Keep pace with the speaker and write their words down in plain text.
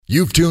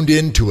You've tuned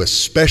in to a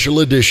special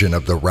edition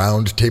of the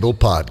Round Table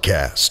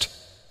Podcast,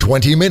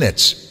 20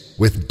 Minutes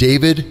with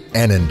David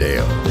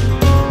Annandale.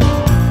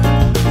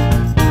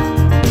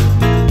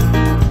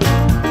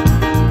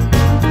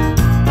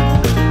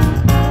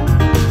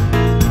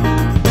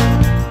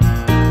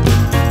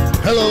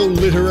 Hello,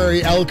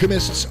 literary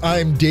alchemists.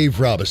 I'm Dave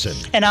Robison.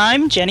 And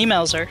I'm Jenny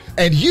Melzer.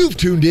 And you've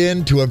tuned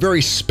in to a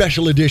very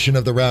special edition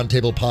of the Round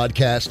Table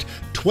Podcast,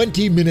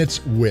 20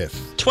 Minutes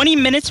with. 20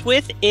 Minutes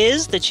With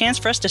is the chance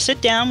for us to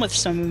sit down with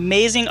some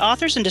amazing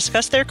authors and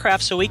discuss their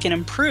craft so we can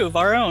improve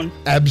our own.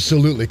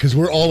 Absolutely, because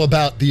we're all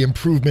about the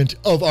improvement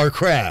of our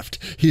craft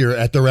here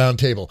at the Round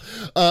Table.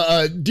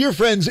 Dear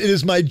friends, it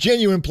is my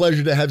genuine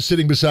pleasure to have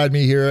sitting beside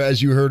me here,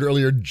 as you heard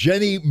earlier,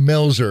 Jenny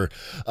Melzer.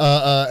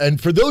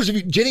 And for those of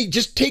you, Jenny,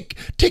 just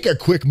take a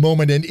quick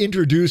moment and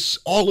introduce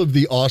all of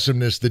the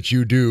awesomeness that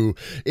you do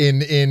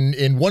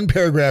in one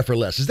paragraph or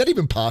less. Is that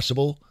even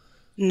possible?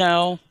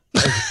 No.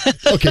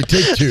 Okay,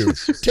 take two,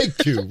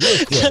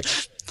 real quick.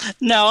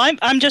 No,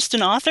 I'm just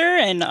an author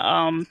and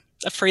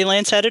a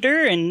freelance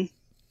editor, and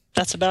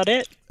that's about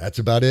it. That's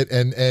about it.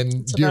 And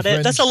that's dear about friends,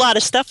 it. That's a lot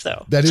of stuff,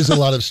 though. That is a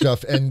lot of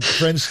stuff. And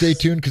friends, stay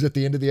tuned, because at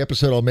the end of the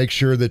episode, I'll make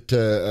sure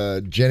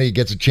that Jenny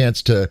gets a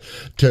chance to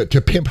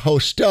pimp her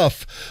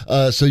stuff,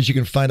 so that you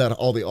can find out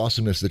all the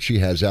awesomeness that she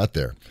has out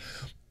there.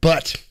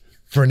 But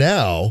for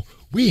now,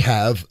 we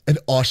have an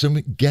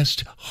awesome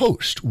guest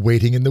host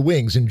waiting in the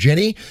wings. And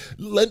Jenny,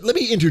 let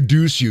me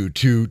introduce you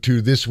to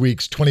this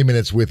week's 20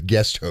 Minutes with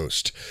guest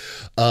host.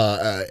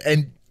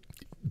 And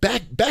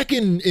back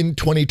in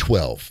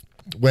 2012,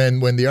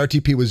 when the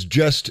RTP was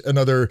just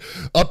another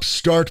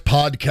upstart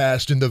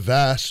podcast in the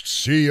vast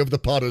sea of the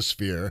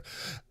podosphere,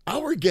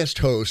 our guest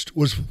host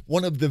was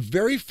one of the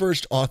very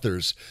first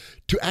authors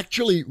to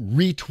actually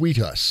retweet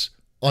us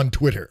on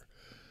Twitter.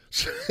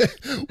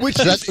 Which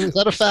is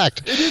that a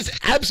fact? It is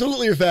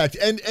absolutely a fact,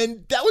 and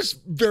that was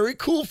very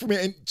cool for me.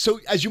 And so,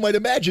 as you might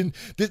imagine,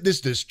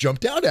 this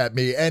jumped out at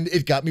me, and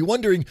it got me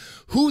wondering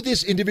who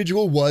this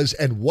individual was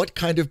and what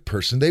kind of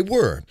person they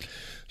were.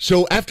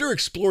 So after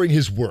exploring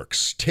his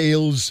works,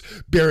 tales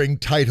bearing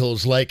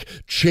titles like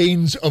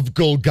Chains of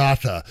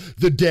Golgotha,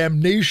 The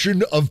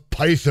Damnation of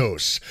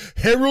Pythos,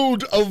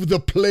 Herald of the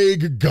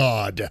Plague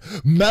God,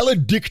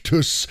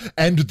 Maledictus,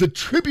 and The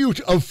Tribute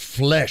of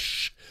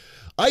Flesh,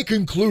 I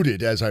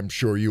concluded, as I'm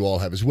sure you all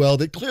have as well,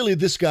 that clearly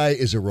this guy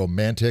is a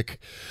romantic,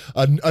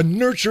 a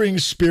nurturing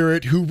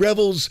spirit who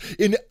revels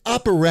in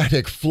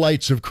operatic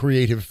flights of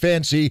creative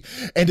fancy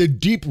and a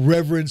deep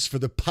reverence for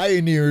the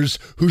pioneers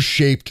who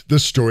shaped the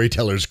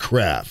storyteller's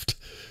craft.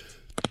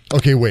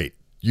 Okay, wait,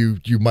 you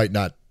might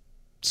not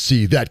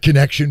see that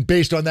connection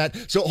based on that.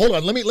 So hold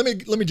on, let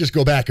me just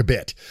go back a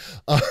bit.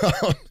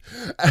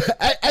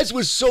 As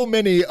with so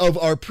many of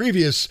our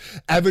previous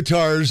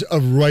avatars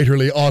of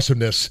writerly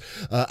awesomeness,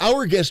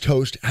 our guest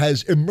host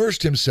has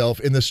immersed himself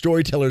in the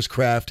storyteller's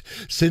craft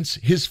since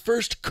his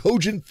first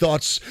cogent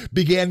thoughts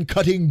began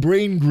cutting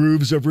brain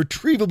grooves of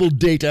retrievable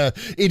data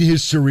in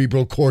his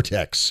cerebral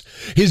cortex.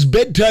 His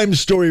bedtime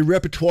story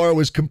repertoire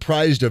was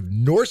comprised of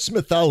Norse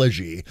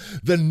mythology,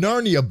 the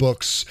Narnia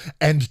books,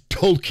 and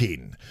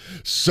Tolkien.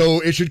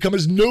 So it should come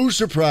as no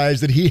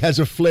surprise that he has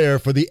a flair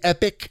for the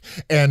epic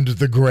and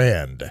the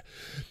grand.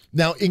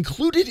 Now,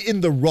 included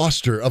in the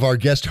roster of our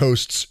guest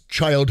host's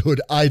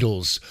childhood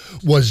idols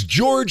was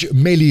Georges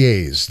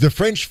Méliès, the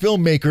French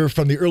filmmaker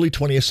from the early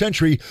 20th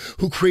century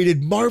who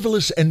created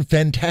marvelous and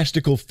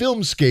fantastical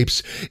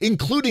filmscapes,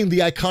 including the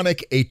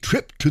iconic A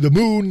Trip to the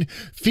Moon,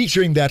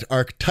 featuring that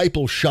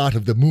archetypal shot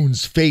of the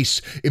moon's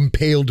face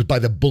impaled by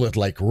the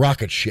bullet-like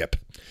rocket ship.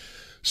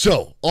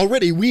 So,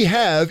 already we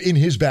have in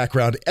his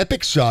background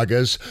epic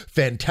sagas,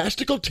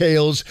 fantastical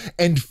tales,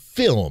 and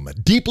film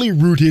deeply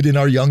rooted in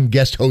our young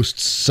guest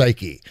host's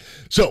psyche.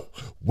 So,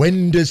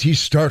 when does he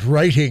start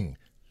writing?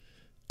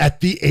 At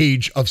the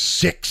age of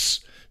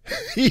 6.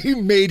 He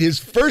made his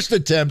first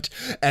attempt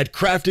at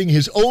crafting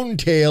his own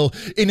tale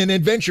in an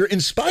adventure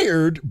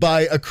inspired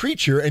by a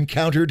creature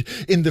encountered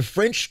in the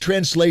French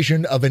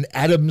translation of an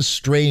Adam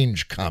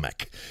Strange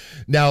comic.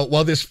 Now,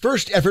 while this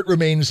first effort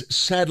remains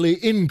sadly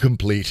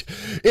incomplete,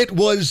 it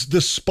was the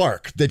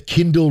spark that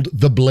kindled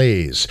the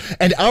blaze,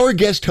 and our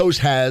guest host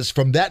has,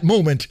 from that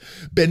moment,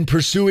 been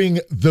pursuing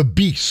the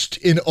beast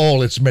in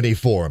all its many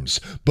forms,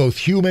 both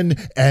human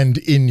and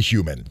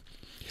inhuman.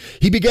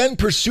 He began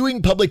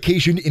pursuing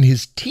publication in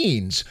his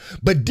teens,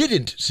 but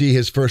didn't see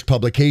his first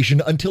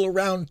publication until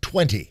around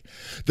 20.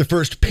 The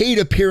first paid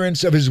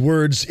appearance of his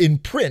words in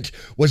print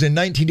was in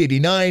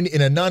 1989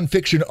 in a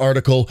nonfiction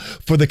article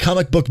for the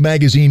comic book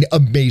magazine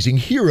Amazing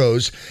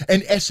Heroes,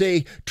 an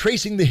essay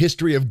tracing the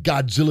history of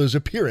Godzilla's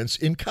appearance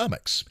in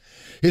comics.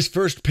 His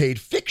first paid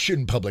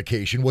fiction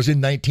publication was in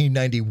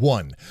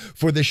 1991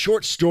 for the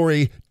short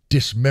story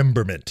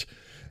Dismemberment.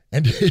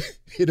 And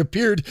it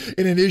appeared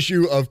in an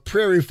issue of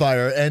Prairie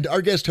Fire, and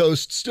our guest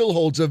host still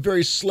holds a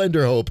very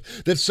slender hope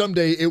that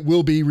someday it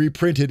will be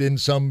reprinted in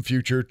some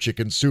future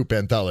Chicken Soup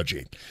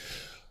anthology.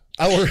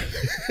 Our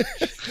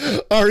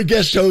our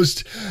guest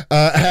host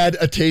had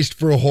a taste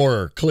for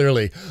horror,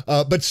 clearly.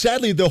 But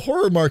sadly, the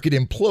horror market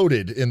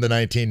imploded in the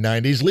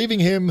 1990s, leaving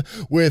him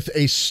with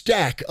a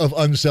stack of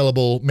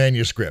unsellable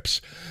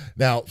manuscripts.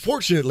 Now,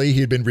 fortunately,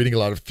 he had been reading a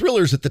lot of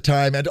thrillers at the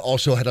time and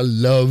also had a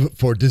love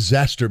for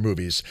disaster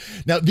movies.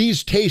 Now,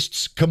 these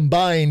tastes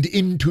combined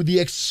into the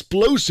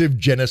explosive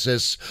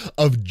genesis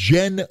of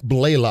Jen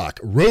Blaylock,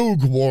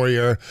 Rogue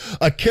Warrior,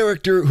 a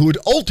character who would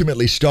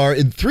ultimately star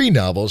in 3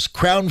 novels,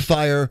 Crown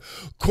Fire,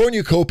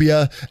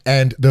 Cornucopia,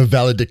 and The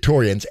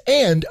Valedictorians,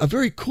 and a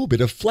very cool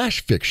bit of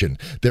flash fiction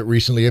that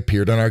recently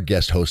appeared on our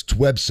guest host's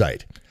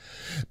website.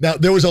 Now,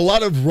 there was a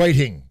lot of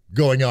writing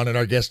going on in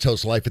our guest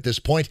host's life at this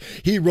point.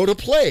 He wrote a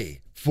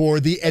play for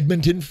the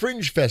Edmonton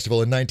Fringe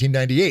Festival in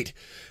 1998.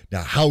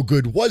 Now, how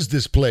good was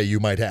this play, you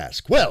might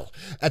ask? Well,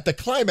 at the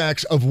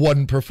climax of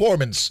one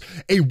performance,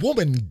 a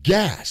woman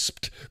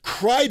gasped,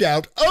 cried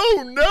out,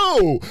 "Oh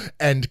no!"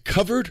 and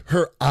covered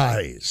her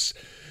eyes.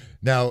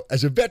 Now,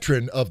 as a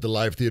veteran of the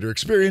live theater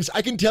experience,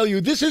 I can tell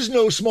you this is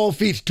no small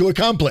feat to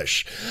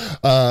accomplish.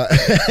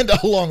 And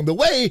along the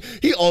way,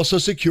 he also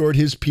secured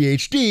his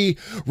PhD,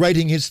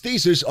 writing his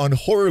thesis on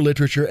horror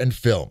literature and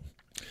film.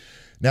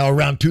 Now,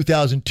 around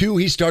 2002,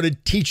 he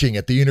started teaching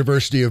at the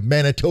University of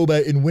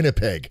Manitoba in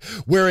Winnipeg,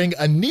 wearing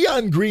a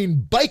neon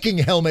green biking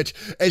helmet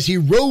as he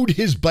rode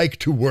his bike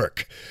to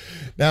work.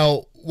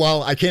 Now,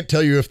 while I can't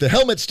tell you if the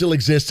helmet still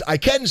exists, I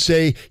can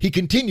say he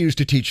continues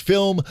to teach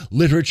film,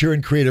 literature,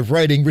 and creative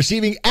writing,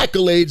 receiving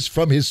accolades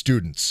from his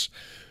students.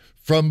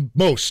 From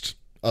most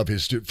of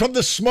his students. From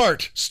the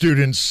smart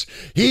students,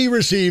 he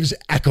receives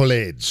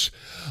accolades.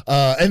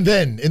 And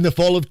then, in the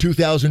fall of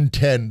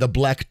 2010, the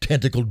black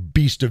tentacled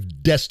beast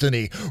of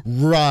destiny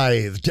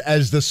writhed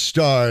as the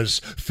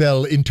stars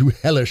fell into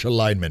hellish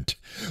alignment.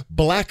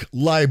 Black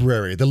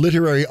Library, the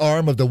literary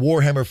arm of the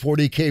Warhammer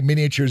 40K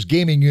Miniatures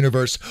gaming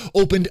universe,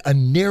 opened a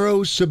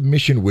narrow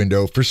submission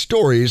window for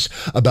stories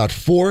about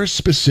 4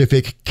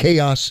 specific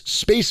Chaos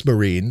Space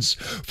Marines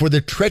for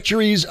the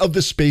Treacheries of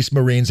the Space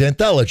Marines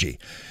anthology.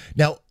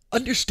 Now,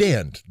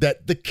 understand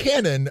that the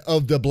canon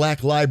of the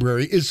Black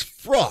Library is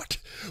fraught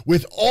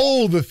with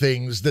all the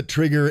things that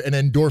trigger an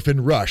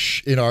endorphin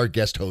rush in our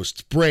guest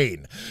host's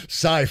brain.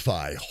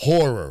 Sci-fi,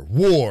 horror,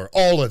 war,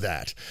 all of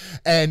that.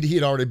 And he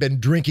had already been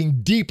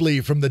drinking deeply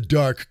from the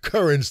dark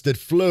currents that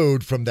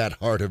flowed from that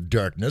heart of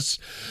darkness.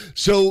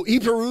 So he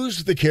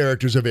perused the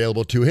characters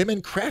available to him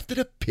and crafted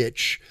a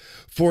pitch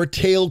for a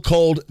tale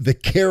called The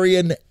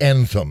Carrion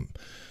Anthem.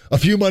 A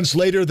few months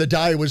later, the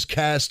die was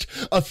cast,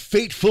 a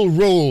fateful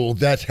role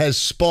that has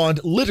spawned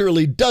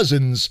literally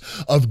dozens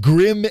of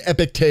grim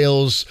epic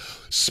tales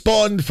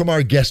spawned from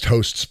our guest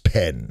host's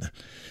pen.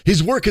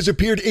 His work has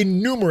appeared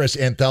in numerous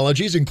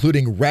anthologies,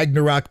 including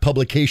Ragnarok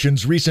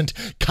Publications' recent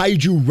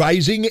Kaiju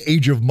Rising: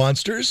 Age of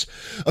Monsters.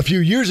 A few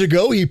years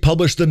ago, he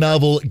published the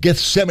novel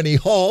Gethsemane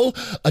Hall,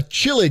 a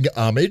chilling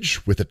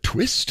homage, with a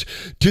twist,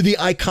 to the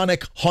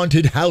iconic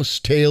haunted house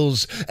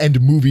tales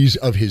and movies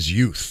of his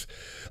youth.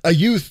 A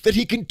youth that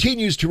he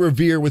continues to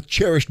revere with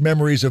cherished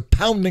memories of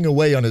pounding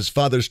away on his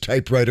father's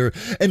typewriter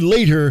and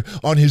later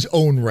on his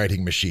own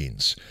writing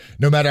machines.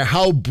 No matter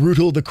how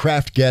brutal the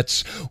craft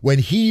gets, when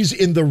he's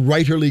in the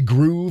writerly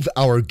groove,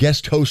 our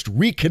guest host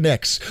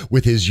reconnects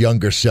with his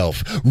younger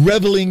self,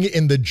 reveling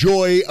in the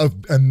joy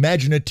of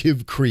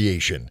imaginative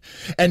creation.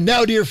 And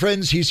now, dear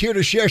friends, he's here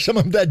to share some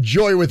of that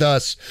joy with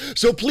us.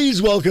 So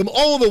please welcome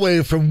all the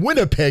way from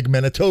Winnipeg,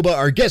 Manitoba,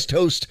 our guest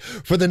host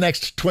for the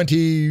next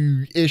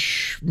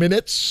 20-ish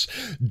minutes,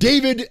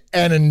 David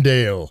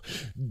Annandale.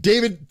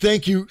 David,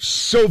 thank you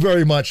so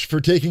very much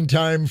for taking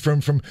time from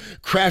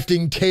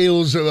crafting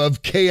tales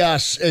of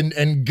chaos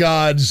and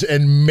gods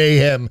and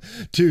mayhem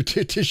to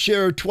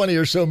share 20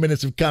 or so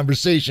minutes of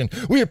conversation.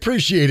 We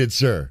appreciate it,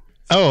 sir.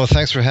 Oh,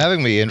 thanks for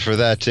having me and for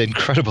that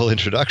incredible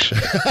introduction.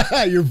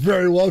 You're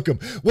very welcome.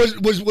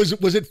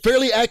 Was it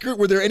fairly accurate?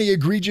 Were there any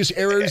egregious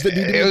errors that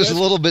needed to be addressed? It was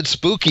a little bit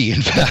spooky,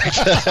 in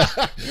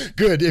fact.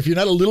 Good. If you're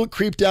not a little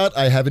creeped out,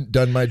 I haven't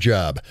done my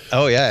job.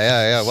 Oh,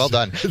 yeah. Well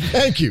done.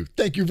 Thank you.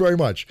 Thank you very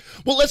much.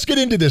 Well, let's get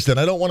into this then.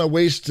 I don't want to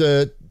waste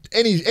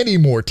any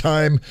more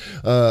time.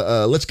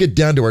 Let's get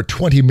down to our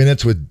 20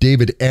 minutes with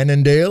David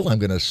Annandale. I'm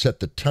going to set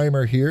the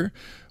timer here.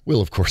 We'll,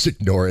 of course,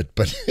 ignore it,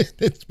 but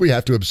we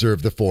have to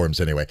observe the forms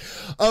anyway.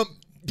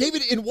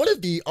 David, in one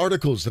of the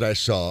articles that I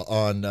saw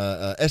on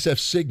SF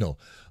Signal,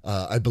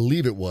 I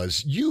believe it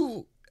was,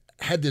 you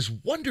had this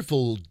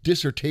wonderful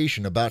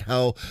dissertation about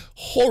how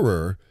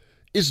horror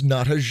is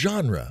not a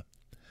genre.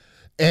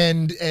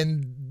 And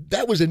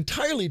that was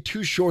entirely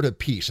too short a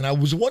piece. And I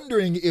was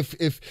wondering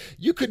if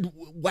you could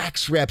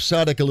wax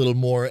rhapsodic a little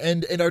more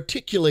and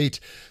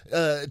articulate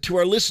to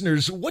our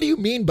listeners, what do you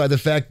mean by the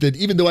fact that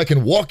even though I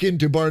can walk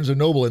into Barnes &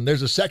 Noble and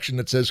there's a section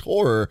that says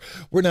horror,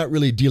 we're not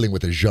really dealing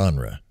with a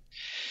genre?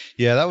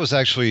 Yeah, that was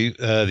actually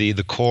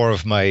the core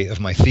of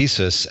my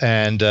thesis,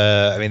 and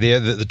I mean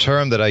the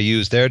term that I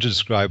used there to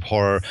describe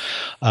horror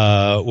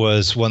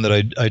was one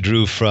that I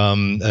drew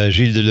from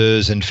Gilles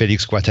Deleuze and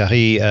Félix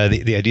Guattari,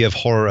 the idea of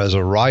horror as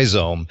a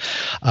rhizome.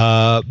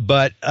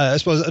 But I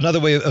suppose another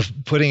way of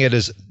putting it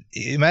is,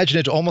 imagine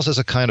it almost as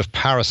a kind of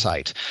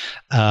parasite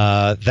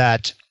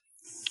that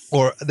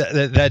or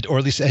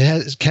at least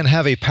it can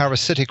have a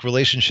parasitic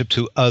relationship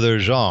to other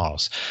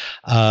genres.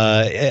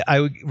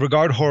 I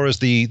regard horror as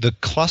the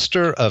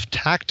cluster of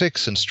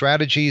tactics and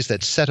strategies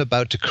that set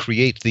about to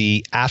create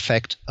the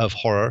affect of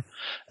horror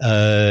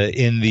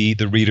in the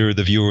reader,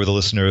 the viewer, the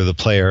listener, the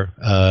player,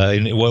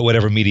 in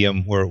whatever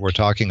medium we're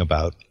talking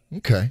about.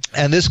 Okay.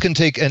 And this can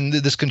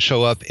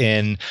show up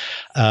in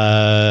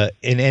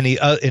any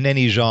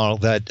genre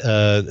that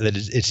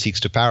it seeks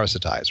to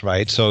parasitize,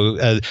 right?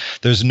 So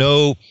there's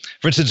no,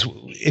 for instance,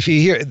 if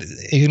you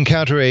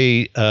encounter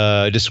a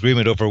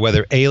disagreement over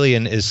whether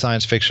Alien is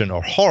science fiction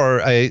or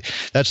horror,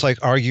 that's like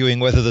arguing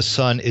whether the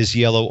sun is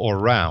yellow or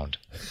round.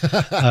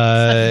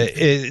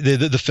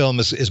 The film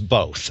is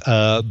both,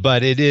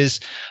 but it is,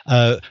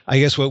 I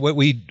guess, what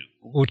we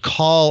would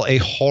call a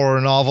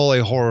horror novel,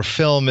 a horror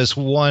film, is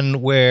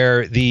one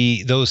where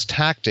those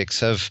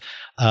tactics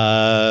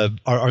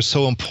are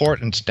so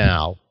important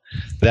now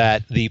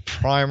that the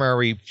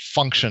primary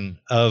function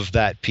of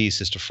that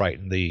piece is to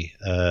frighten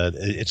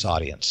its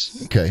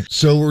audience. Okay,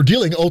 so we're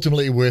dealing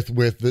ultimately with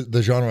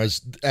the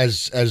genres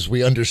as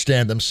we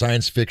understand them: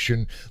 science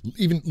fiction,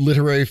 even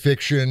literary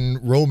fiction,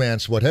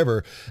 romance,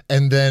 whatever,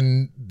 and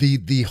then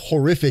the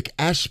horrific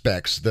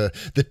aspects, the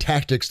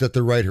tactics that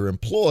the writer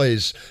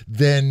employs,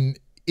 then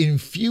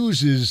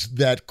infuses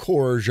that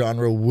core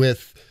genre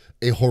with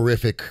a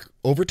horrific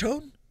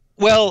overtone?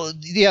 Well,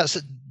 yes,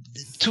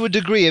 to a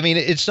degree. I mean,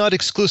 it's not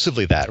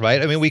exclusively that,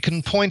 right? I mean, we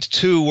can point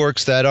to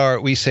works that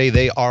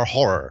they are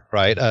horror,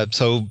 right?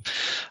 So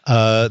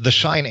The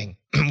Shining,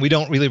 we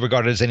don't really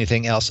regard it as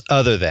anything else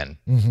other than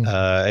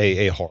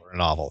a horror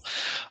novel.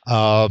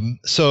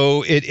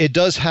 So it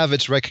does have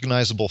its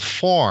recognizable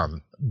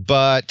form,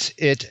 but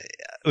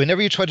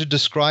whenever you try to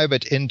describe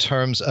it in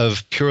terms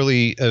of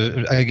purely,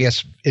 I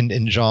guess,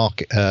 in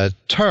genre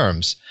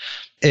terms,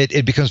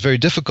 it becomes very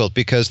difficult,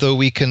 because though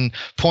we can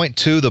point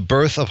to the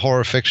birth of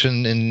horror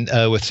fiction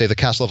with, say, The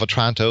Castle of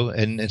Otranto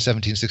in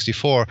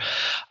 1764,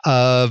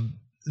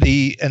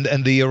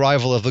 the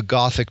arrival of the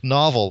Gothic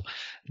novel,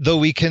 though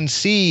we can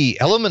see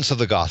elements of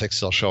the Gothic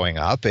still showing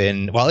up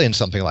in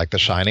something like The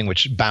Shining,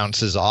 which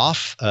bounces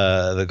off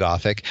the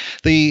Gothic,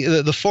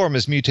 the form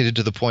is mutated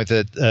to the point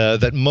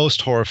that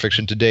most horror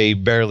fiction today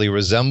barely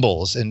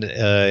resembles in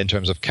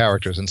terms of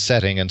characters and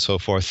setting and so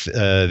forth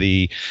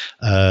the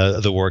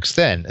works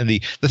then, and the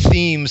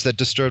themes that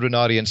disturbed an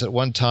audience at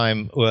one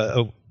time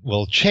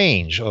will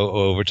change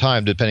over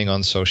time depending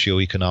on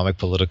socioeconomic,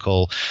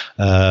 political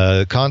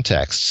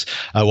contexts.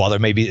 While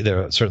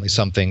there are certainly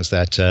some things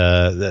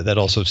that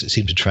also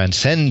seem to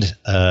transcend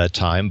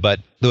time, but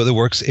the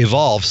works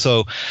evolve.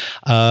 So,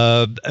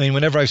 I mean,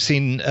 whenever I've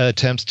seen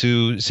attempts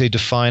to, say,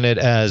 define it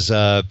as,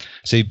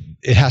 say,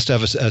 it has to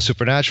have a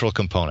supernatural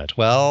component.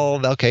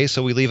 Well, okay,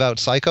 so we leave out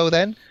Psycho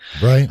then?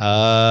 Right.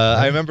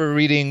 I remember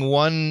reading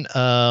one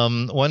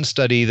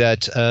study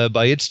that,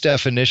 by its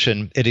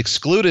definition, it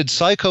excluded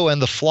Psycho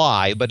and The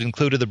Fly, but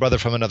included The Brother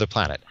from Another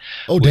Planet.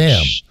 Oh,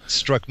 damn.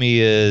 Struck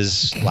me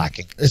as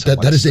lacking.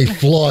 That is a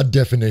flawed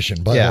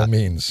definition, by all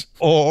means.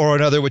 Or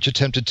another which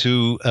attempted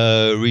to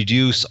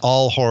reduce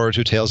all horror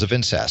to tales of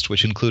incest,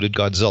 which included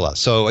Godzilla.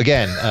 So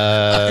again,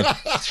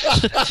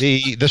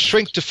 the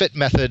shrink to fit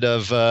method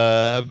of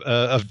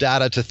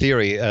data to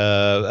theory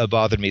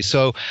bothered me.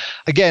 So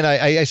again,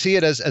 I see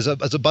it as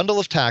a bundle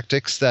of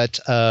tactics that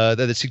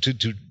seek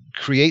to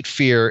create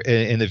fear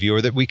in the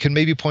viewer, that we can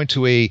maybe point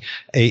to a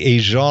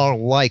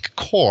genre-like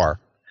core,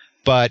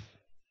 but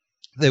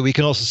that we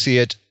can also see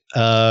it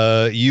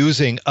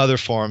using other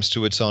forms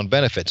to its own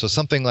benefit. So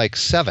something like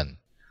Seven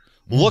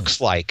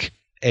looks like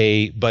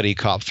a buddy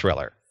cop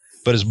thriller,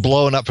 but is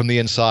blown up from the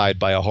inside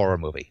by a horror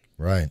movie.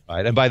 Right.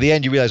 And by the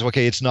end, you realize,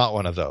 okay, it's not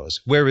one of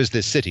those. Where is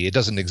this city? It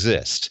doesn't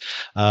exist.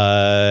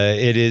 But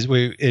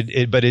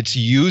it's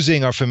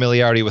using our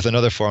familiarity with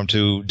another form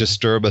to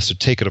disturb us, to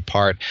take it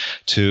apart,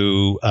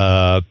 to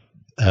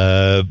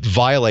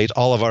violate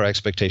all of our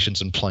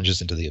expectations and plunge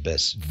us into the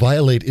abyss.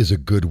 Violate is a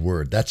good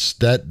word.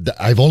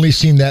 I've only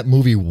seen that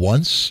movie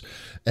once,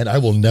 and I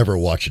will never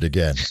watch it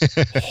again.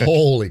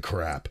 Holy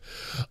crap.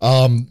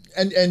 And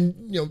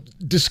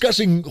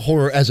discussing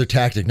horror as a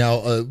tactic.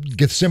 Now,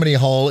 Gethsemane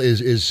Hall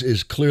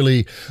is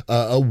clearly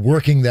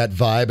working that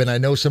vibe, and I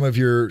know some of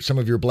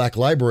your Black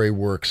Library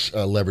works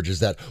leverages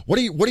that. What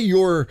are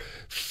your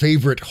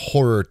favorite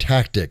horror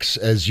tactics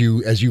as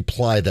you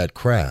ply that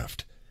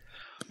craft?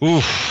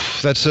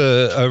 Oof, that's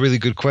a really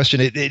good question.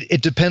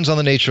 It depends on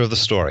the nature of the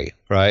story,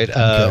 right?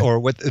 Or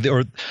what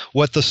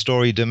the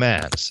story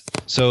demands.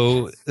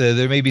 So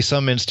there may be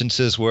some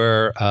instances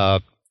where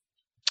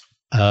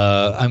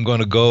I'm going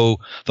to go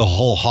the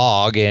whole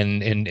hog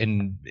in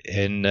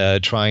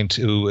trying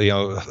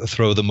to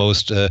throw the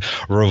most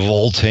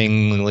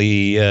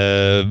revoltingly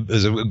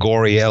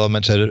gory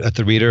element at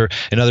the reader.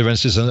 In other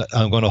instances,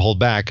 I'm going to hold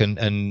back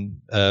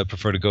and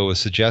prefer to go with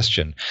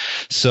suggestion.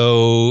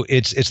 So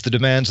it's the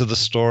demands of the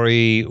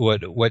story,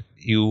 what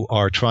you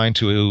are trying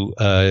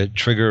to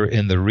trigger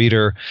in the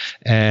reader,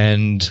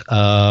 and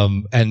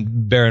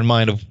bear in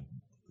mind of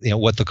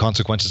what the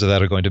consequences of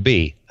that are going to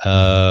be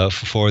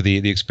for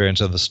the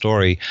experience of the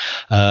story.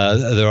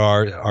 There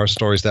are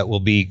stories that will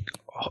be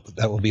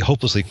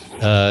hopelessly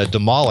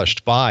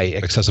demolished by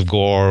excessive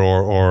gore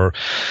or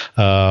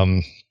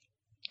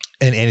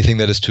and anything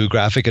that is too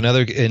graphic. In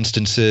other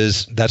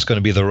instances, that's going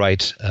to be the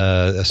right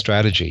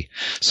strategy.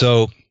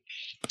 So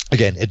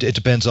again, it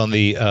depends on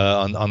the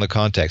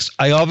context.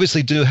 I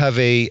obviously do have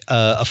a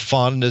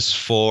fondness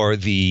for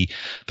the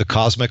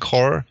cosmic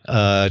horror,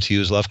 to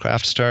use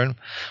Lovecraft's term,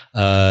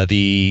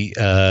 the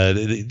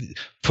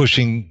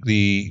pushing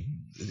the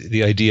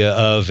idea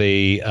of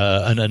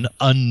an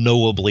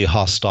unknowably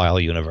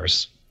hostile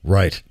universe.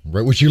 Right,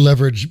 which you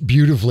leverage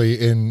beautifully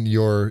in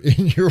your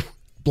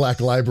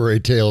Black Library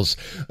Tales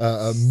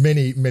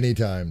many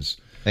times.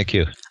 Thank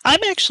you. I'm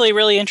actually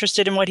really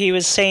interested in what he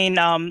was saying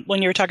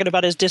when you were talking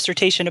about his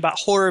dissertation about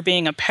horror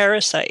being a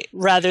parasite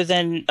rather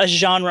than a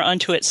genre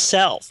unto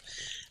itself.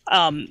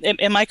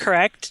 Am I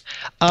correct?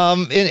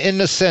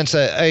 In a sense,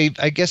 I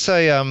guess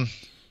I'd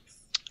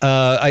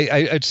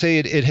say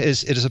it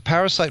is a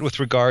parasite with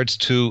regards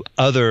to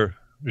other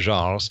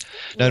genres.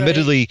 Now,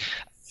 admittedly.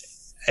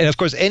 And of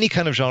course, any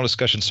kind of genre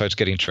discussion starts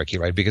getting tricky,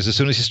 right? Because as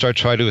soon as you start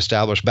trying to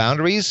establish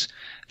boundaries,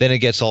 then it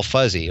gets all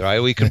fuzzy,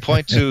 right? We can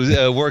point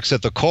to works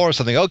at the core,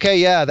 something, okay,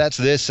 yeah, that's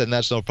this, and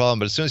that's no problem.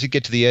 But as soon as you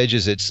get to the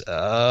edges, it's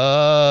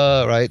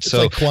right. It's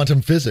like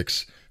quantum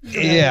physics.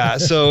 Yeah.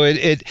 So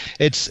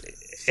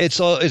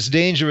it's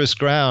dangerous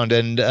ground,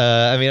 and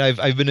I mean,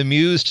 I've been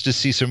amused to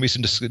see some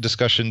recent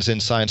discussions in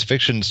science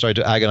fiction start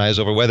to agonize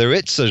over whether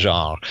it's a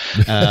genre.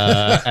 And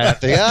I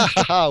think,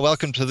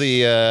 welcome to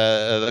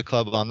the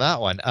club on that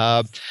one.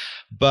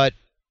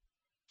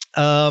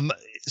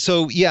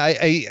 So yeah,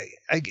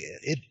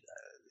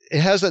 it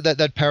has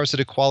that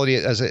parasitic quality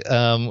as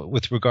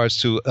with regards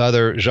to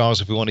other genres,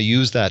 if we want to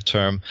use that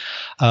term,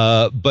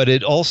 but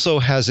it also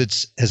has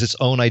its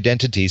own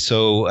identity.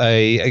 So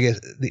I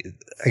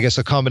guess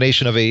a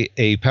combination of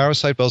a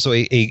parasite, but also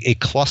a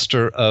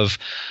cluster of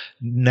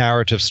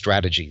narrative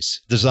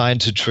strategies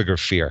designed to trigger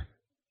fear.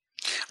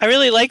 I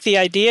really like the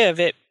idea of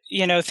it,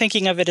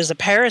 thinking of it as a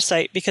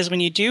parasite, because when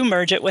you do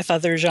merge it with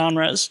other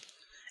genres,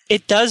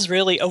 it does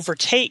really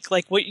overtake,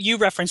 like what you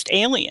referenced,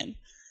 Alien.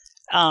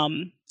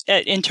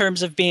 In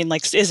terms of being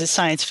like, is it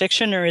science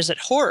fiction or is it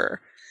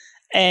horror?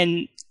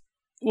 And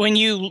when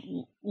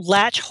you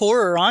latch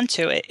horror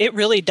onto it, it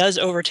really does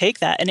overtake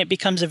that, and it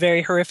becomes a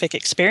very horrific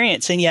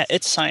experience, and yet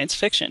it's science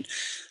fiction.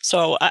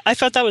 So I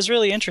thought that was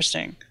really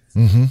interesting.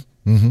 Mm-hmm.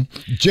 Mm-hmm.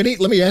 Jenny,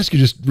 let me ask you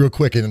just real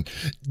quick, and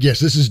yes,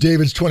 this is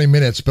David's 20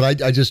 minutes,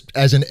 but I just,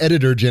 as an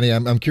editor, Jenny,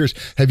 I'm curious,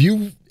 have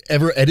you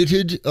ever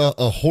edited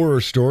a horror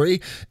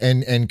story,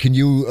 and can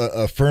you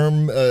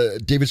affirm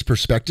David's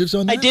perspectives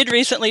on that? I did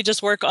recently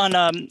just work on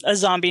a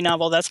zombie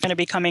novel that's going to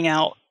be coming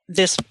out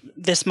this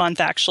month,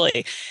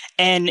 actually,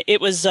 and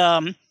it was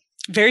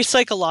very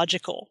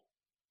psychological.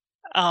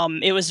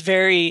 It was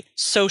very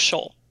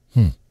social,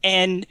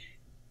 and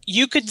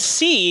you could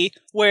see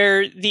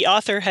where the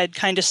author had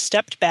kind of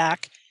stepped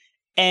back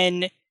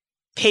and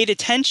paid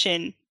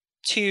attention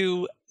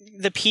to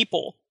the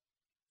people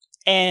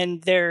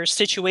and their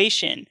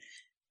situation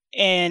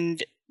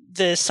and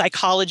the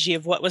psychology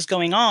of what was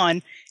going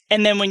on.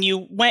 And then when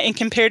you went and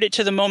compared it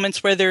to the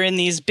moments where they're in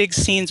these big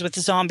scenes with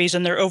zombies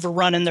and they're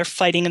overrun and they're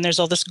fighting and there's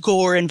all this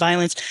gore and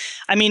violence,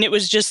 I mean, it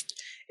was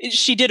just,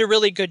 she did a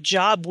really good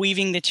job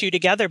weaving the two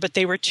together, but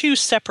they were two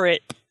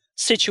separate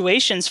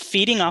situations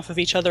feeding off of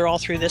each other all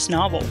through this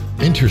novel.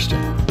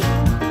 Interesting.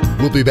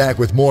 We'll be back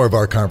with more of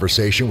our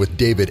conversation with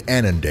David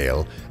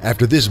Annandale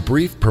after this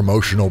brief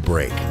promotional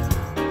break.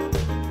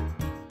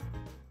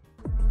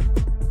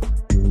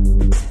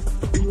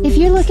 If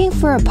you're looking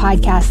for a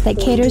podcast that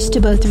caters to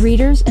both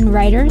readers and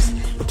writers,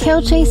 Tail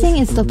Chasing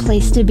is the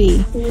place to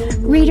be.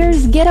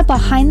 Readers get a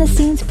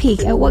behind-the-scenes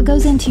peek at what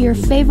goes into your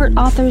favorite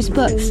author's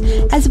books,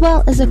 as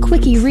well as a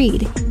quickie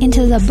read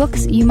into the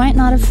books you might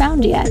not have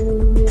found yet.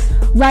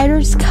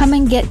 Writers come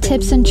and get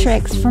tips and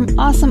tricks from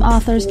awesome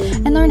authors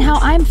and learn how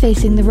I'm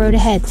facing the road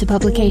ahead to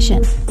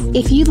publication.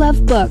 If you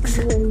love books,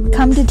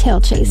 come to Tail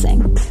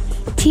Chasing.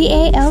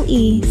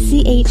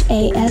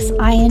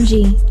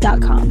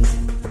 TALECHASING.com.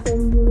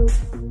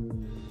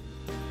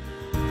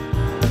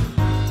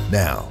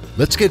 Now,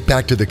 let's get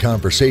back to the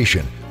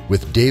conversation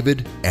with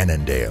David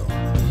Annandale.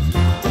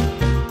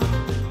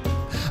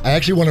 I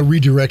actually want to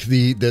redirect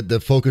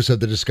the focus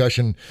of the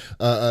discussion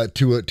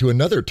to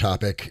another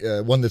topic,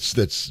 one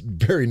that's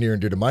very near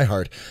and dear to my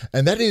heart,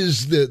 and that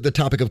is the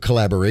topic of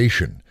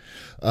collaboration.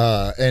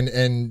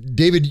 And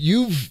David,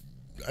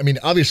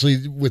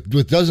 obviously,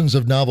 with dozens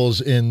of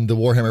novels in the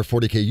Warhammer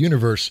 40K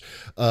universe,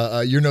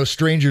 you're no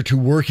stranger to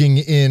working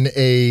in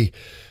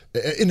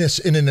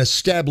an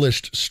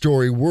established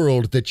story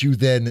world that you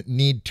then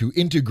need to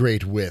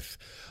integrate with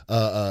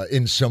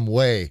in some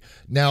way.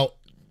 Now,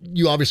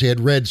 you obviously had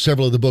read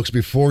several of the books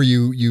before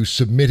you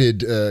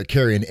submitted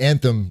Carrion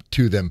Anthem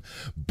to them,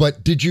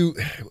 but did you?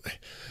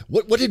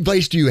 What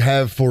advice do you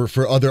have for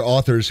other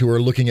authors who are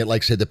looking at,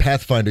 like, say, the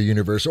Pathfinder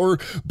universe or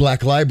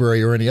Black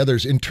Library or any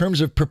others in terms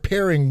of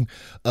preparing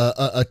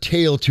a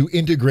tale to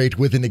integrate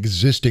with an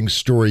existing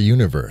story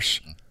universe?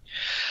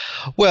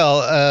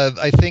 Well,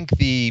 I think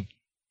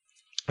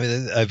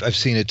I've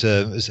seen it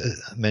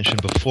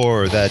mentioned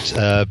before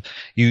that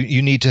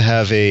you need to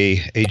have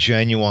a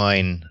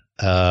genuine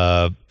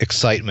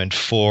excitement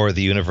for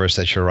the universe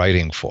that you're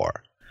writing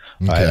for,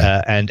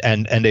 Okay. right?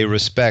 And a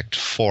respect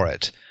for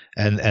it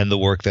and the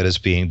work that is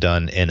being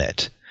done in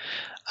it.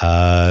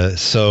 I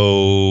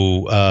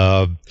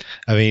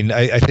mean,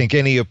 I think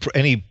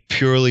any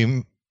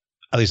purely,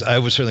 at least I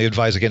would certainly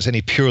advise against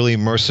any purely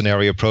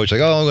mercenary approach,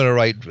 like, oh, I'm going to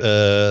write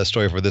a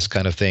story for this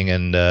kind of thing,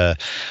 and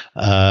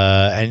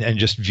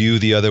just view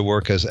the other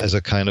work as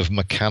a kind of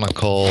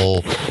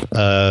mechanical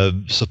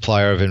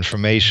supplier of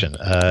information.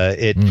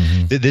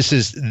 This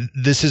is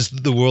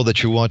the world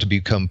that you want to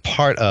become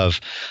part of.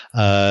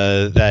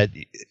 That,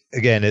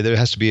 again, there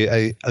has to be,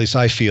 at least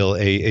I feel,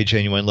 a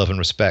genuine love and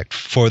respect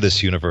for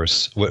this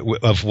universe,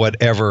 of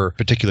whatever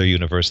particular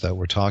universe that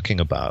we're talking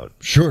about.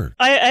 Sure.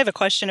 I have a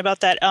question about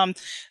that.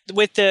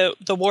 With the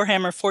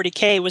Warhammer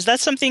 40K, was that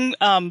something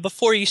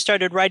before you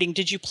started writing?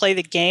 Did you play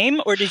the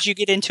game, or did you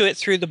get into it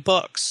through the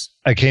books?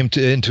 I came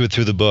into it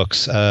through the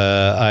books.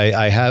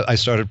 I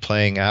started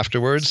playing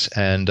afterwards,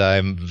 and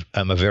I'm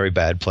a very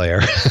bad player.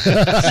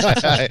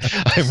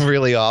 I'm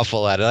really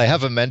awful at it. I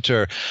have a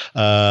mentor,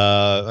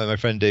 my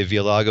friend Dave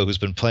Villago, who's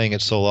been playing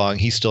it so long.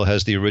 He still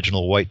has the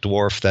original White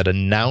Dwarf that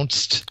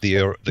announced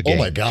the game. Oh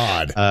my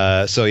God!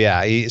 But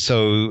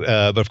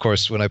of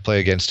course, when I play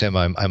against him,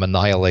 I'm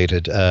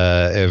annihilated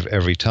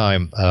every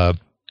time.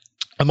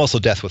 I'm also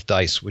death with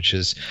dice, which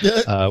is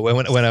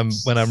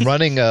when I'm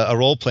running a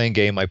role playing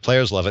game, my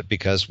players love it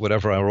because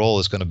whatever I roll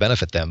is going to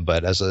benefit them.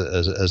 But as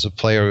a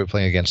player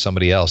playing against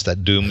somebody else,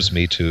 that dooms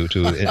me to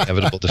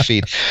inevitable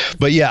defeat.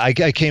 But yeah, I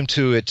came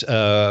to it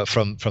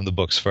from the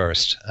books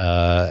first,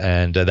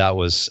 and that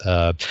was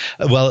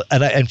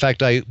in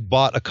fact, I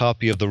bought a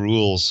copy of the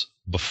rules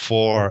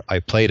before I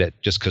played it,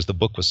 just because the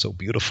book was so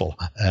beautiful,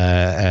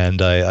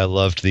 and I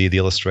loved the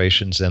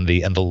illustrations and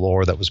the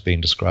lore that was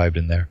being described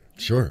in there.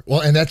 Sure. Well,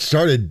 and that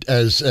started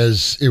as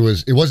it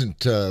wasn't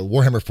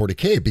Warhammer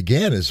 40K. It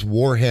began as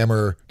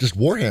Warhammer, just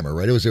Warhammer,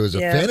 right? It was a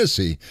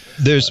fantasy.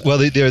 There's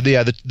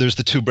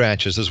the two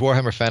branches. There's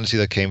Warhammer Fantasy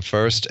that came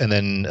first, and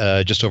then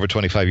just over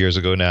 25 years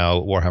ago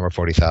now, Warhammer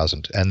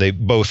 40,000, and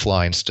both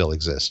lines still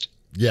exist.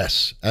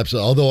 Yes,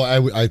 absolutely. Although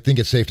I think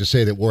it's safe to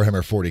say that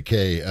Warhammer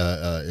 40K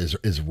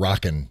is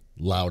rocking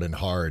loud and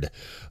hard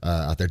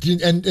out there.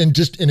 And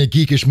just in a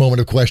geekish moment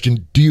of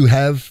question,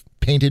 have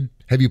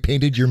you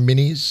painted your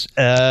minis?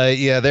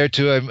 Yeah, there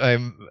too.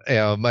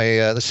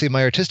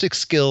 My artistic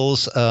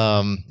skills.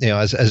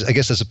 As I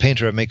guess as a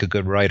painter, I make a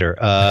good writer.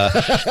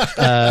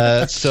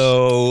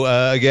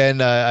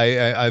 Again,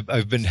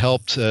 I've been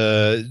helped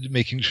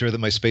making sure that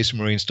my Space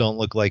Marines don't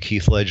look like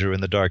Heath Ledger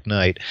in The Dark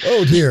Knight.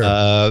 Oh dear.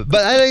 But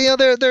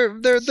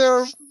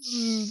they're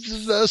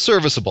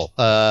serviceable.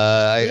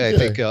 I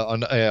think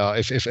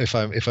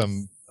if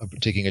I'm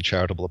taking a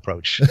charitable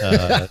approach.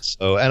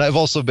 And I've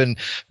also been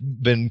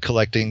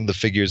collecting the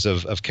figures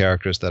of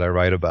characters that I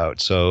write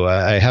about. So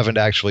I haven't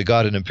actually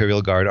got an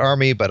Imperial Guard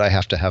army, but I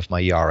have to have my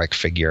Yarick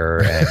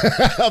figure and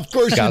of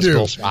course you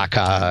do.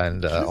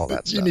 and all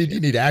that stuff.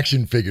 You need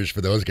action figures for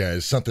those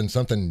guys. Something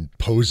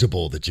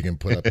posable that you can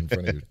put up in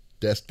front of your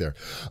desk there.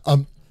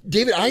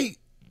 David,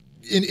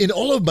 in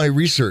all of my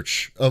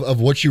research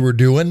of what you were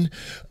doing,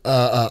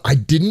 I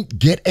didn't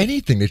get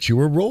anything that you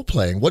were role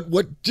playing. What?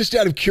 Just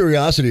out of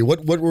curiosity,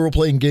 what role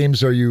playing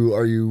games do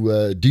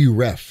you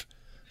ref?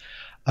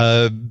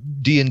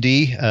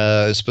 D&D,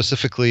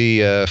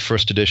 specifically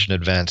First Edition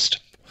Advanced.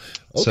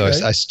 Okay.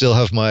 So I still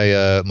have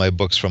my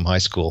books from high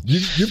school.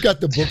 You've got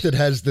the book that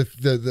has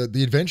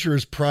the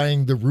adventurers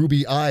prying the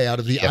ruby eye out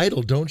of the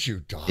idol, don't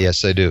you? Oh,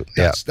 yes, I do.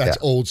 That's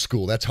old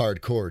school. That's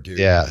hardcore, dude.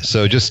 Yeah.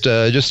 So just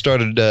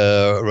started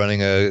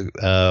running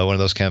one of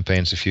those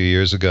campaigns a few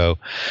years ago.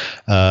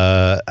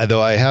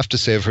 Though I have to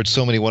say, I've heard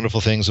so many wonderful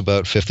things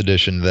about Fifth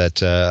Edition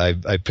that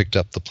I picked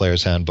up the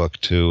Player's Handbook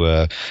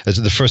to. This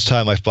is the first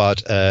time I've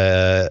bought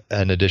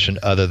an edition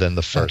other than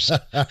the first.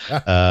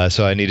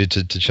 So I needed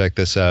to check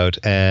this out.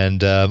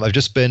 And I've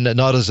just been,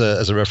 not as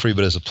a referee,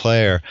 but as a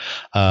player.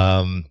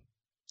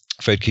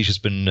 Fred Keish has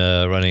been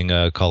running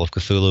Call of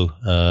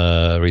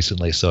Cthulhu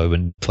recently, so I've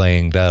been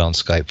playing that on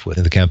Skype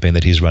with the campaign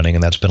that he's running,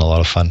 and that's been a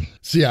lot of fun.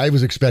 See, I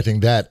was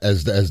expecting that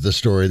as the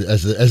story,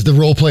 as the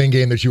role playing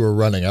game that you were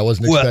running. I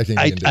wasn't expecting.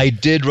 I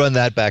did run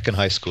that back in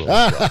high school.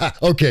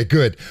 Okay,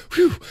 good.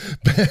 Whew.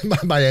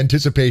 My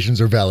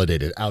anticipations are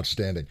validated.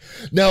 Outstanding.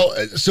 Now,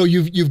 so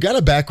you've got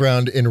a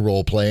background in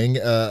role playing,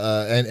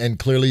 and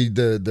clearly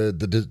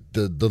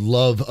the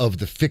love of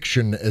the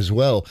fiction as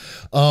well.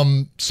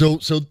 So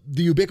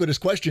the ubiquitous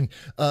question.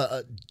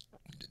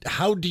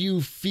 How do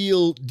you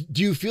feel?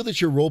 Do you feel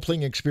that your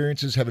role-playing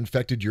experiences have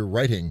infected your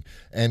writing,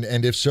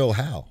 and if so,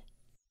 how?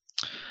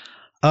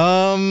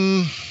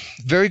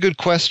 Very good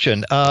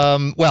question.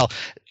 Well,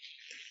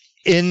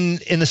 in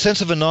the sense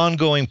of an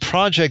ongoing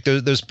project,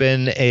 there's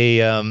been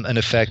an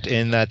effect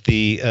in that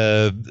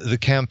the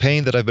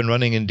campaign that I've been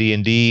running in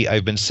D&D,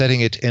 I've been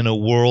setting it in a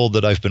world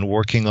that I've been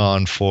working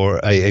on for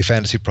a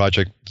fantasy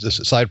project, a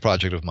side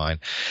project of mine,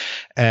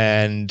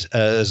 and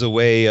as a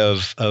way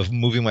of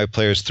moving my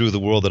players through the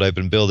world that I've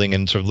been building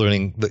and sort of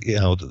learning,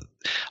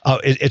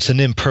 it's an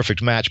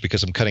imperfect match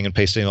because I'm cutting and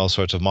pasting all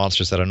sorts of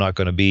monsters that are not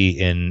going to be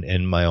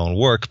in my own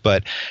work,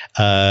 but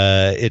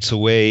it's a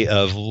way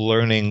of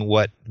learning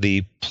what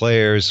the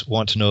players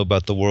want to know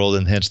about the world,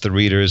 and hence the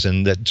readers,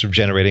 and that sort of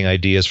generating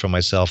ideas for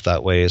myself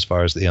that way as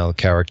far as the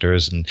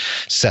characters and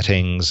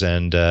settings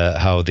and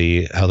how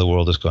the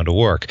world is going to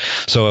work.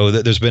 So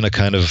there's been a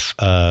kind of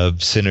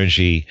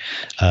synergy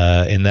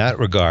in that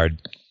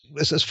regard.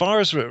 As far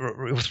as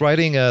with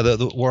writing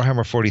the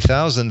Warhammer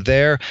 40,000,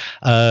 there,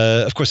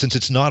 of course, since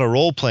it's not a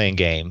role-playing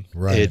game,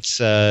 right. It's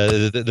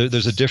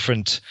there's a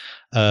different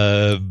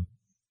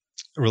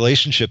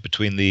relationship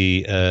between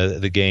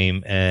the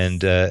game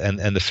and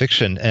the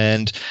fiction.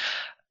 And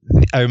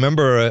I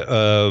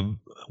remember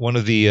one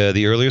of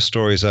the earlier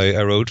stories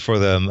I wrote for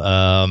them.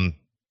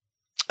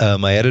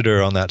 My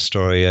editor on that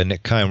story,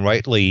 Nick Kime,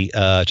 rightly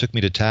took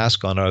me to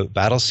task on a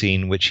battle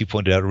scene, which he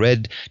pointed out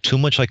read too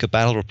much like a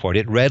battle report.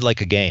 It read like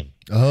a game.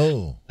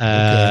 Oh,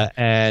 okay.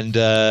 And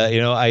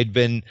I'd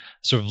been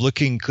sort of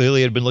looking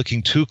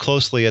too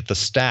closely at the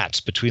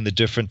stats between the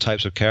different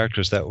types of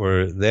characters that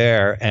were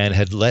there, and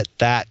had let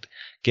that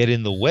get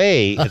in the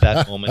way at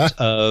that moment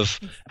of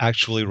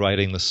actually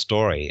writing the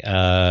story.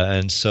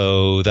 And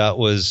so that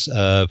was,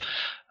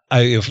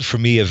 for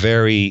me, a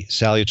very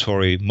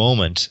salutary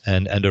moment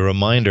and a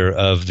reminder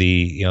of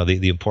the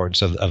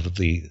importance of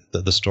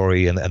the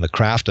story and the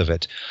craft of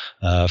it,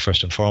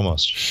 first and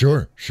foremost.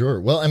 Sure.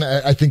 Well, and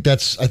I think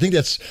that's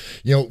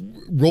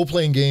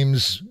role-playing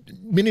games,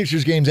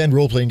 miniatures games and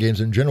role-playing games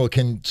in general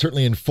can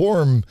certainly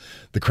inform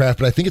the craft,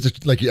 but I think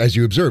it's like, as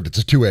you observed, it's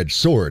a two-edged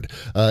sword.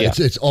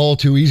 It's all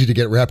too easy to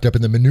get wrapped up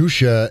in the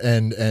minutia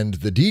and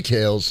the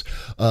details,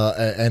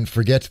 and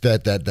forget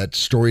that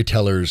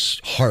storyteller's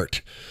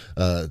heart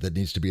that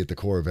needs to be at the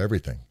core of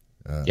everything.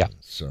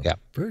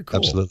 Very cool.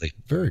 Absolutely.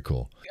 Very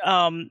cool.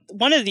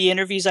 One of the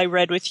interviews I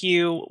read with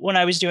you when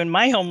I was doing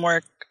my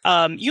homework,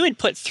 you had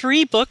put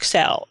 3 books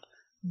out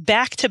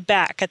back to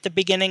back at the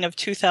beginning of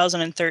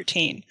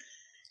 2013.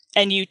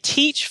 And you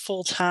teach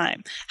full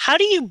time. How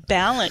do you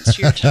balance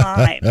your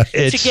time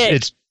to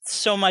get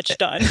so much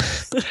done?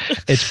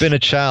 It's been a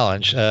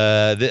challenge,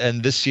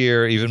 and this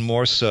year even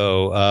more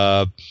so.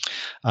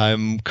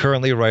 I'm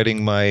currently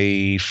writing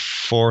my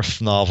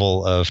 4th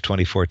novel of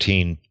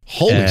 2014.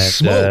 Holy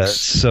smokes!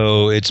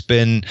 So it's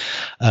been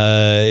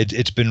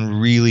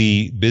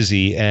really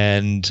busy,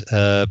 and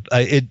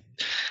I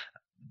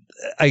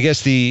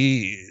guess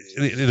the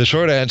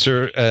short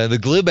answer, the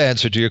glib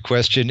answer to your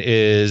question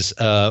is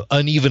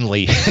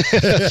unevenly,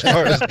 as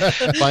far as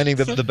finding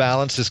the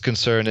balance is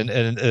concerned, and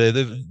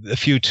a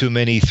few too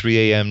many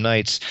 3 a.m.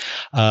 nights.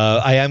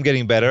 I am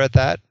getting better at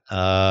that.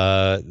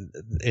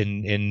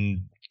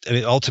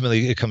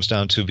 Ultimately, it comes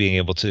down to being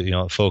able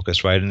to,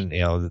 focus, right? And,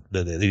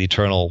 the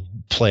eternal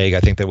plague, I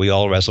think, that we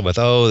all wrestle with.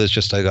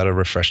 I got to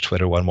refresh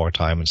Twitter one more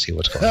time and see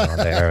what's going on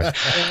there.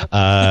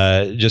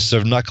 Just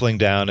sort of knuckling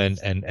down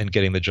and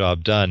getting the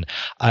job done.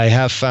 I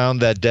have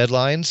found that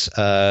deadlines,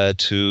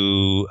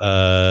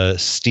 to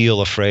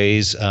steal a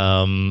phrase,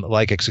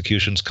 like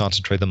executions,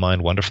 concentrate the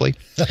mind wonderfully.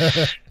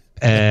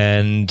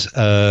 And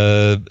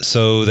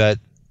so that,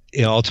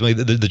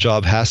 ultimately the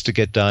job has to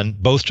get done.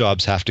 Both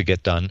jobs have to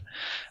get done.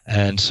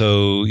 And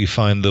so you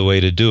find the way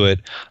to do it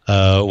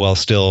while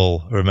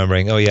still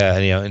remembering,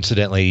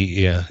 incidentally,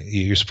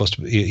 you're supposed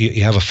to,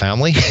 you have a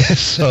family.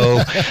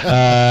 So,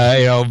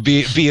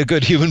 be a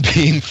good human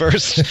being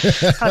first.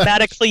 How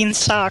about clean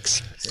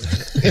socks?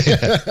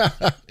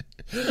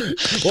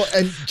 Well,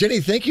 and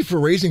Jenny, thank you for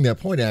raising that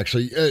point,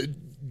 actually.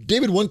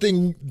 David, one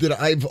thing that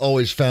I've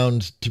always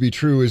found to be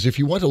true is if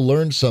you want to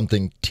learn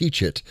something,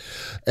 teach it.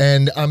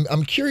 And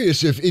I'm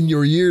curious if in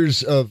your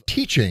years of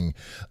teaching,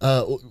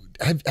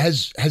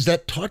 has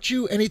that taught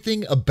you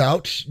anything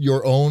about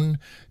your own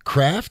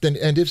craft?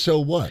 And if so,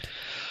 what?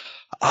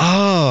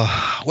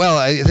 Well,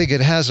 I think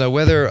it has. Now,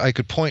 whether I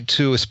could point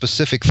to a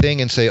specific thing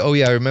and say,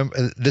 I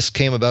remember this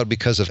came about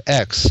because of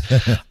X,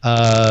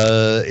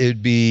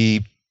 it'd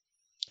be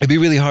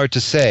really hard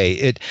to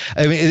say.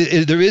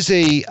 There is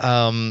a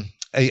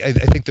I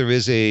think there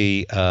is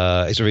a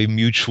sort of a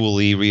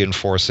mutually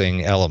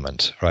reinforcing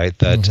element, right?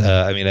 That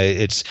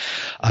it's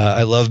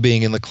I love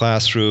being in the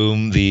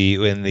classroom.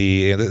 When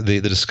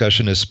the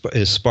discussion is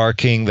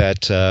sparking,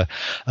 that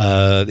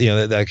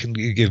that can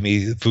give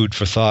me food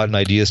for thought and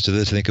ideas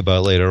to think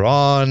about later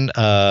on.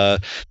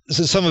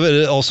 So some of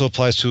it also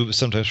applies to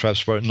sometimes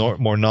perhaps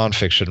more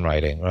nonfiction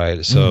writing,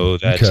 right? So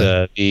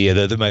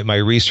that my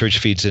research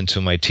feeds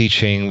into my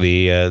teaching.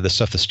 The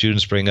stuff the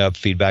students bring up,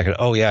 feedback, and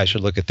I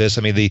should look at this.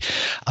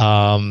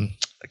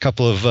 a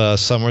couple of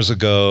summers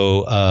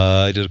ago,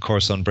 I did a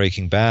course on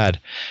Breaking Bad,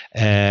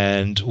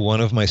 and one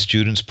of my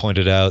students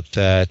pointed out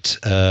that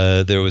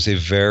there was a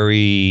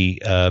very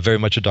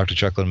much a Dr.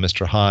 Jekyll and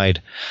Mr.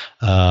 Hyde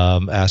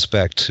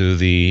aspect to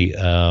the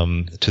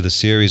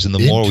series, and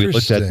the more we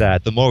looked at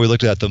that, the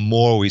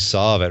more we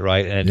saw of it,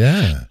 right? And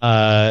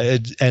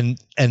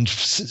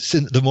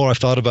the more I've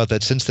thought about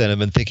that since then, I've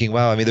been thinking,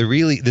 wow, I mean,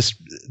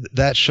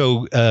 that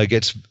show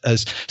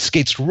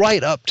skates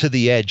right up to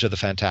the edge of the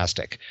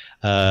fantastic.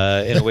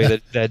 In a way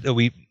that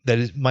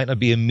it might not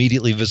be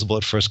immediately visible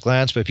at first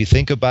glance, but if you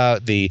think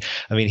about he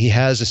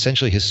has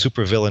essentially his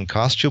supervillain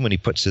costume when he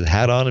puts his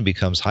hat on and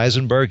becomes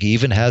Heisenberg. He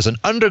even has an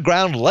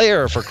underground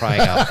lair, for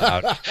crying out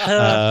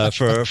loud,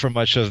 for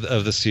much of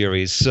the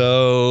series.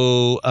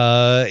 So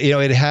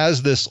it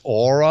has this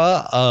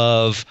aura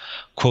of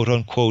quote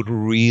unquote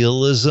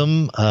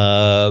realism,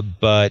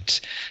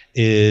 but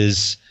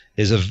is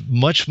a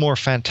much more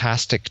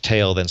fantastic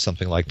tale than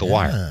something like The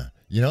Wire.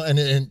 And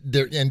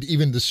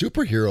even the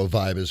superhero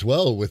vibe as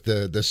well, with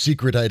the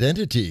secret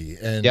identity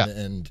and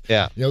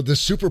the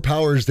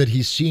superpowers that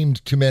he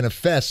seemed to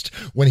manifest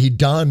when he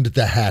donned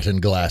the hat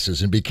and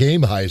glasses and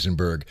became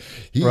Heisenberg.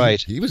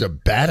 He was a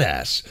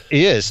badass.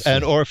 He is,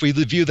 or if we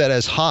view that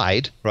as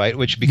Hyde, right,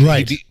 which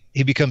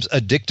he becomes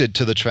addicted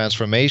to the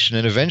transformation,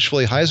 and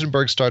eventually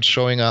Heisenberg starts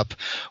showing up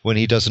when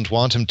he doesn't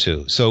want him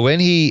to. So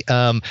when he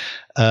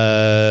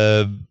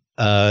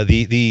I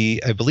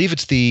believe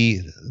it's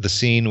the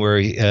scene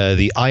where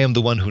the "I am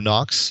the one who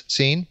knocks"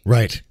 scene.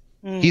 Right.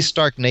 He's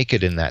stark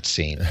naked in that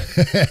scene.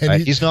 Right?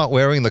 He's not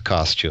wearing the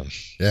costume.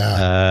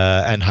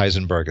 And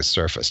Heisenberg is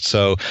surfaced.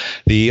 So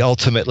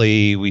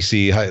ultimately we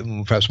see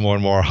perhaps more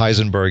and more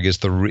Heisenberg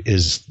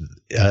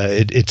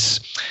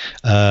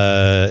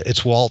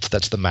it's Walt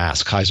that's the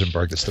mask.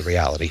 Heisenberg that's the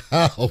reality.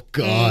 Oh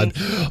God.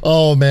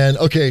 Oh man.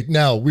 Okay,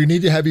 now we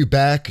need to have you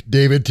back,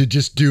 David, to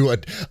just do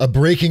a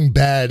Breaking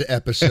Bad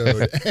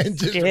episode and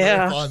just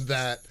riff on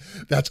that.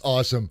 That's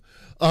awesome.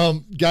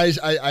 Guys,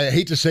 I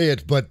hate to say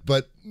it, but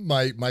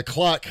my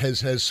clock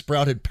has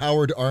sprouted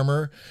powered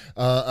armor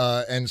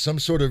and some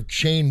sort of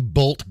chain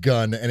bolt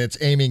gun, and it's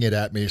aiming it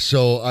at me.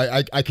 So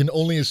I can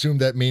only assume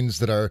that means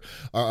that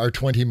our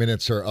 20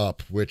 minutes are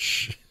up,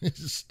 which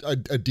is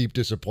a deep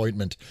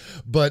disappointment.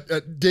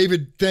 But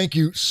David, thank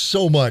you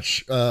so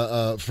much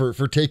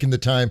for taking the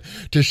time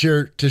to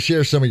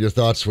share some of your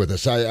thoughts with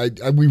us.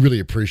 We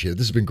really appreciate it.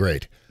 This has been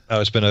great. Oh,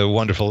 it's been a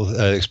wonderful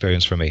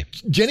experience for me.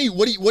 Jenny,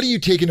 what are you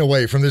taking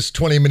away from this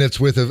 20 minutes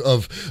worth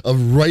of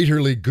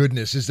writerly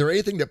goodness? Is there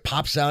anything that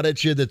pops out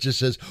at you that just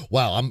says,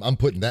 "Wow, I'm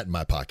putting that in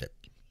my pocket"?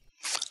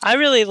 I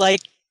really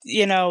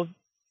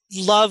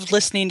loved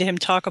listening to him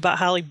talk about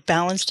how he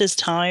balanced his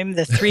time,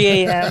 the 3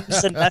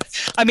 a.m.s. And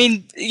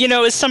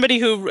as somebody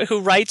who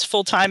writes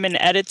full time and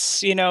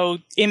edits,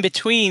 in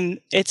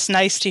between, it's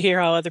nice to hear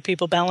how other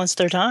people balance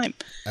their time.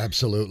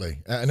 Absolutely.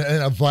 And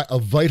a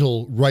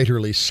vital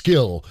writerly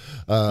skill,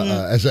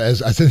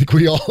 as I think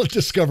we all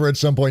discover at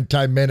some point,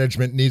 time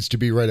management needs to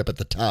be right up at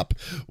the top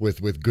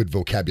with good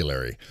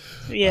vocabulary.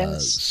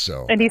 Yes.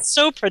 And he's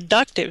so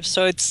productive.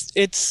 So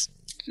it's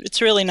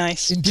really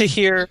nice to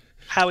hear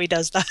how he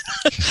does that.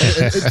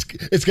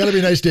 It's got to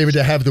be nice, David,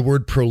 to have the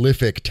word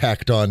prolific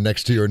tacked on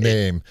next to your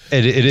name.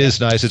 It is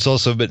nice. It's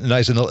also been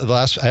nice in the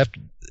last.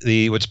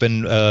 What's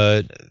been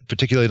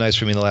particularly nice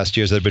for me in the last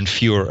years, there have been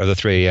fewer of the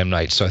 3 a.m.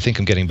 nights, so I think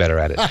I'm getting better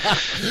at it.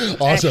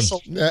 Awesome.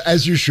 Excellent.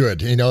 As you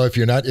should. If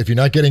you're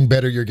not getting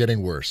better, you're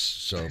getting worse.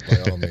 So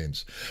by all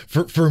means.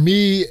 For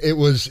me, it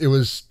was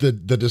the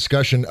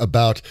discussion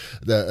about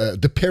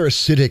the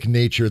parasitic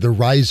nature, the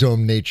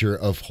rhizome nature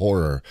of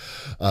horror,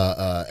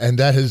 and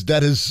that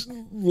has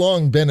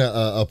long been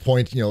a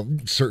point.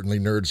 Certainly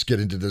nerds get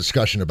into the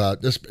discussion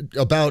about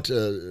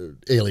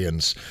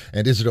aliens,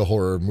 and is it a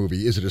horror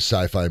movie? Is it a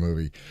sci-fi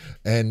movie?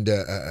 And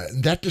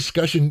that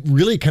discussion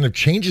really kind of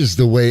changes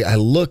the way I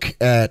look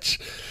at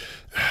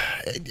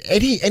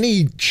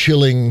any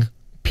chilling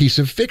piece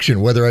of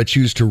fiction, whether I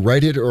choose to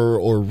write it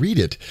or read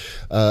it.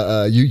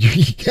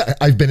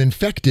 I've been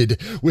infected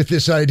with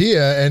this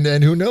idea,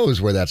 and who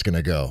knows where that's going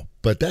to go.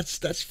 But that's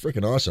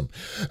freaking awesome.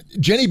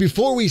 Jenny,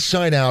 before we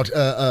sign out,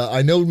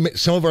 I know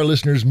some of our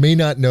listeners may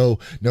not know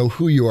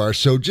who you are.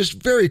 So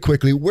just very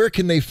quickly, where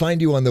can they find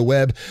you on the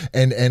web,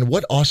 and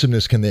what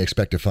awesomeness can they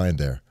expect to find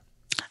there?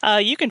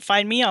 You can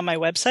find me on my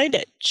website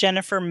at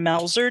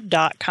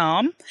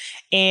jennifermelzer.com.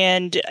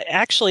 And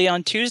actually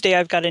on Tuesday,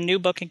 I've got a new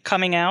book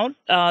coming out,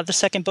 the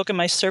second book in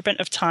my Serpent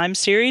of Time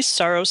series,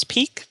 Sorrow's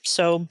Peak.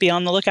 So be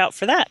on the lookout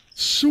for that.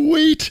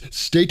 Sweet.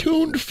 Stay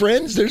tuned,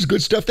 friends. There's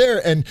good stuff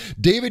there. And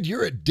David,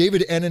 you're at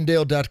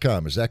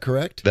davidannandale.com. Is that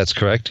correct? That's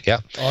correct. Yeah.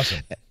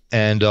 Awesome.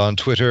 And on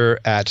Twitter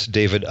at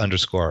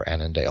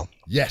David_Annandale.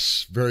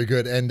 Yes, very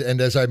good. And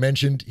as I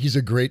mentioned, he's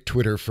a great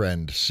Twitter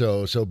friend.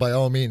 So by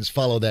all means,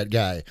 follow that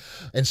guy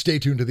and stay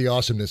tuned to the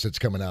awesomeness that's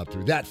coming out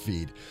through that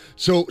feed.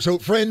 So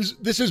friends,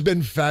 this has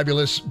been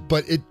fabulous,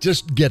 but it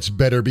just gets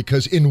better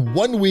because in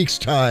 1 week's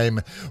time,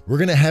 we're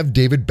going to have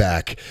David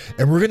back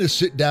and we're going to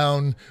sit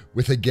down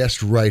with a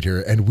guest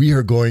writer, and we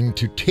are going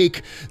to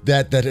take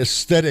that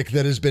aesthetic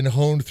that has been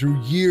honed through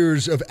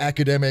years of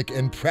academic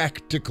and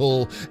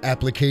practical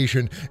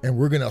application, and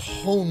we're going to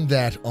hone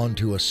that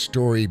onto a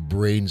story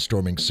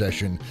brainstorming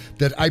session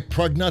that I'm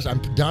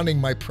donning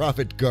my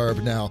prophet garb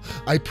now,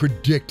 I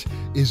predict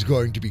is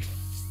going to be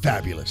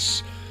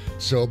fabulous.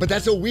 But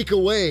that's a week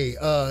away.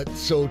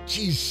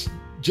 Geez,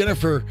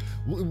 Jennifer,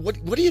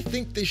 what do you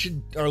think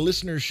our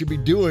listeners should be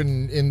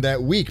doing in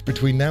that week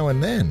between now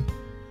and then?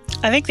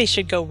 I think they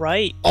should go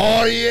right.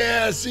 Oh,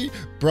 yeah. See,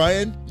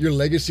 Brian, your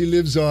legacy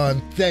lives on.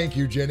 Thank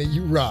you, Jenny.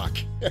 You rock.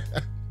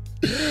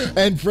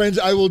 And friends,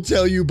 I will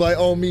tell you, by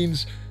all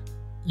means,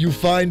 you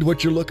find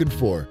what you're looking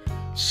for.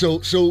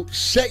 So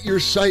set your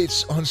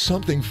sights on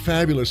something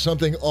fabulous,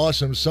 something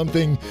awesome,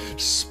 something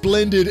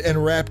splendid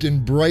and wrapped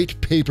in bright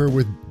paper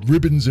with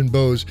ribbons and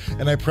bows.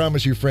 And I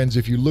promise you, friends,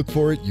 if you look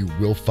for it, you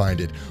will find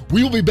it.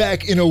 We will be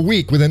back in a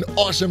week with an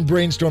awesome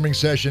brainstorming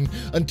session.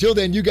 Until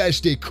then, you guys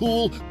stay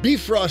cool, be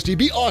frosty,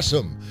 be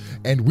awesome,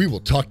 and we will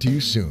talk to you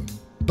soon.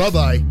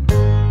 Bye-bye.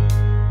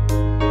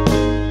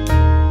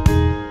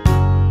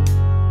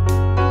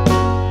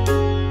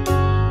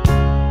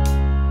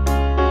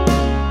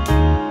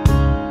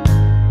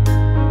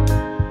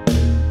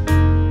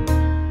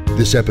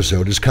 This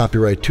episode is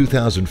copyright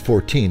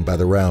 2014 by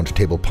the Round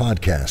Table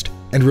Podcast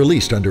and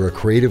released under a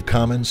Creative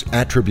Commons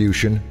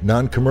Attribution,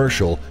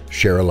 Non-Commercial,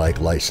 Share-alike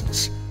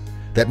license.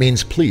 That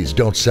means please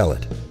don't sell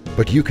it,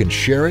 but you can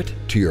share it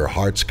to your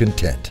heart's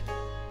content.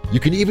 You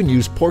can even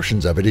use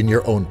portions of it in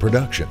your own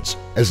productions,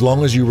 as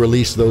long as you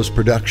release those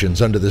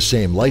productions under the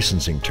same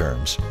licensing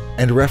terms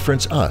and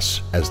reference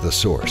us as the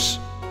source.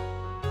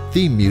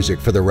 Theme music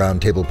for the Round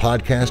Table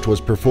Podcast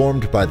was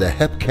performed by the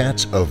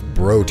Hepcats of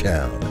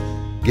Brotown.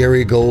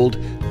 Gary Gold,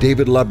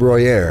 David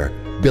Labroyere,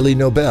 Billy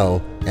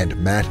Nobel, and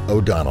Matt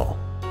O'Donnell.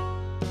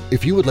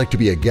 If you would like to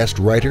be a guest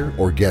writer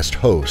or guest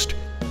host,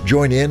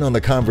 join in on the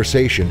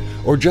conversation,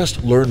 or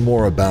just learn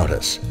more about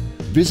us,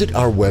 visit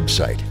our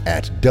website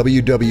at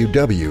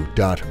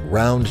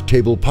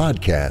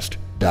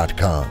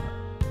www.roundtablepodcast.com.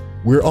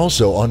 We're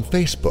also on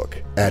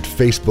Facebook at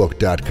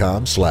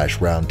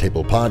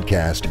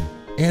facebook.com/roundtablepodcast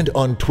and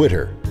on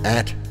Twitter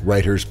at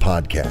Writers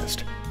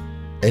Podcast.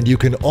 And you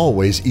can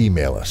always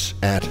email us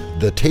at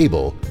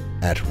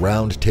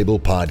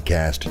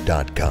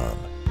thetable@roundtablepodcast.com.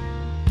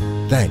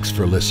 Thanks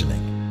for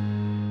listening.